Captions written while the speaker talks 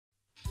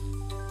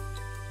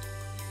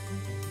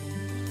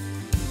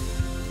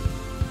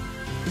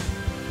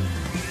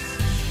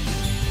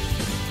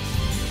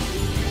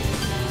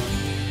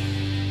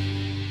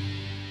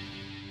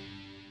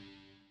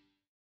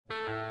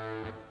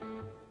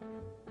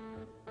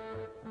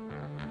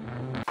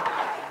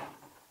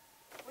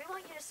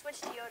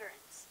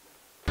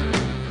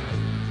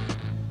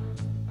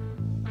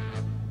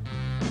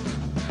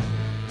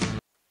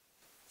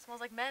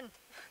smells like men.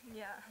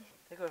 Yeah.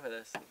 Take a whiff of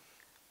this.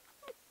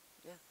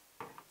 Yeah.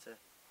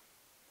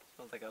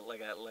 Smells like a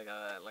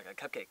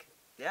cupcake.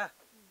 Yeah.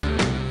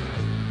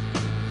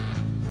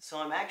 So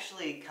I'm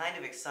actually kind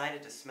of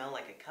excited to smell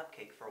like a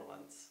cupcake for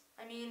once.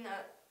 I mean,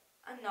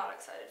 I'm not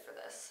excited for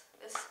this.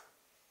 This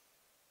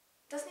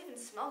doesn't even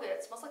smell good.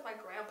 It smells like my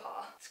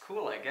grandpa. It's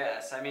cool, I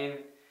guess. I mean,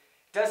 it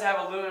does have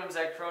aluminum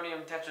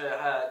zirconium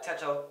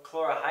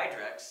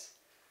tetrachlorohydrex.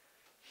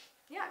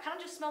 Yeah, it kind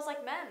of just smells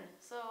like men,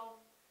 so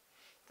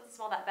it doesn't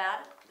smell that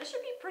bad. This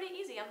should be pretty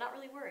easy. I'm not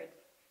really worried.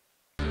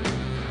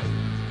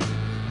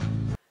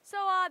 So,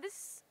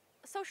 this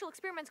social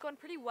experiment's going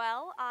pretty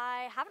well.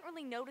 I haven't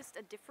really noticed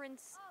a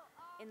difference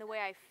in the way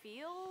I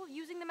feel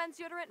using the men's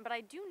deodorant, but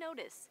I do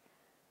notice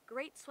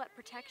great sweat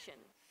protection.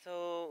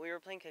 So we were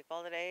playing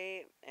kickball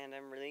today, and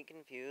I'm really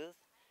confused.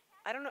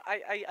 I don't know.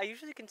 I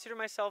usually consider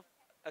myself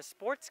a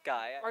sports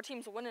guy. Our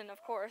team's winning,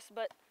 of course,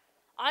 but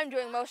I'm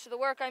doing most of the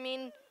work. I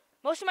mean,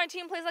 most of my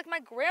team plays like my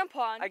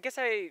grandpa. I guess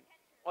I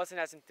wasn't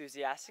as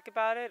enthusiastic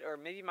about it, or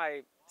maybe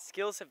my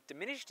skills have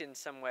diminished in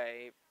some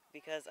way.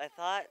 Because I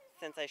thought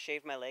since I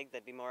shaved my leg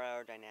that'd be more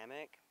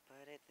aerodynamic,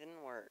 but it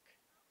didn't work.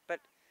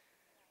 But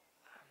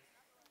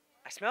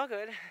I smell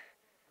good.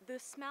 The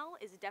smell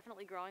is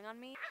definitely growing on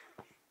me.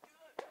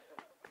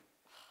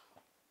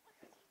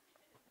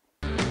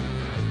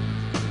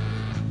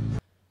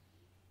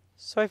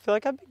 So I feel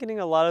like I've been getting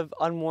a lot of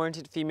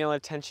unwarranted female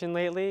attention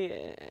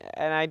lately,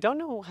 and I don't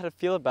know how to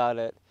feel about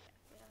it.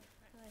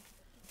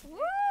 Woo!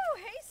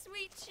 Hey,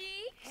 sweet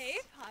cheeks. Hey,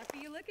 Poppy,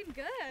 you looking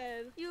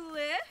good. You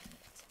lift?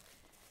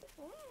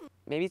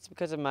 Maybe it's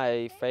because of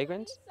my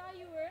fragrance. I saw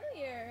you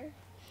earlier.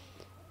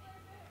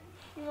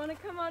 You want to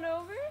come on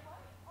over?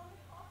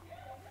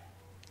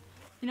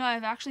 You know,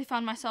 I've actually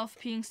found myself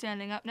peeing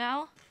standing up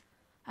now.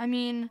 I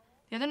mean,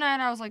 the other night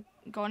I was like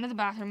going to the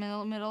bathroom in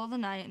the middle of the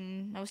night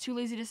and I was too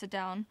lazy to sit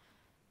down.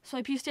 So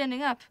I pee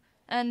standing up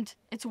and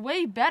it's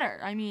way better.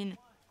 I mean,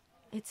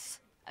 it's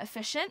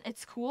efficient,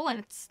 it's cool, and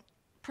it's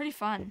pretty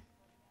fun.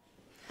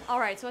 All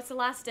right, so it's the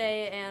last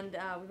day, and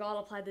we've all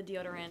applied the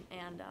deodorant,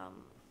 and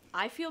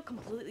I feel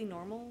completely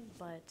normal,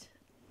 but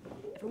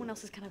everyone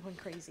else is kind of going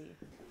crazy.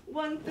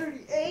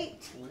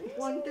 138,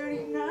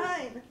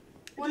 139.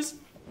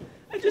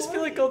 I just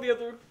feel like all the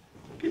other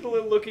people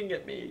are looking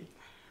at me.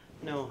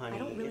 No, honey. I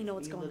don't really know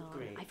what's you going look on.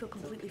 great. I feel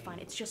completely fine.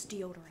 It's just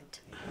deodorant.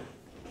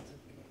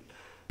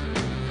 I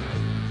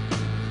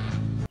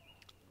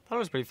thought it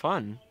was pretty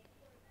fun.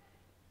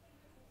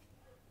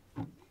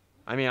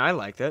 I mean, I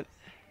liked it.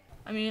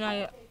 I mean,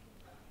 I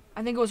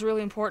think it was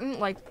really important.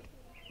 Like,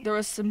 there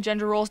was some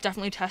gender roles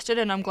definitely tested,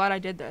 and I'm glad I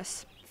did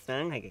this.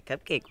 Smelling like a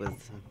cupcake was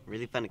a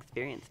really fun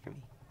experience for me.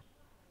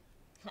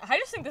 I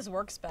just think this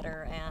works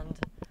better, and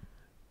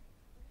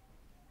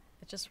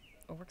it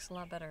works a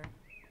lot better.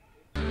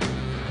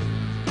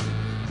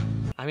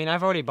 I mean,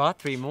 I've already bought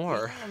 3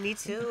 more. Yeah, me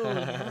too.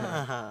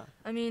 Yeah.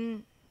 I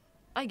mean,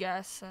 I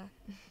guess.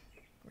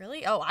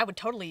 Really? Oh, I would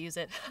totally use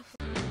it.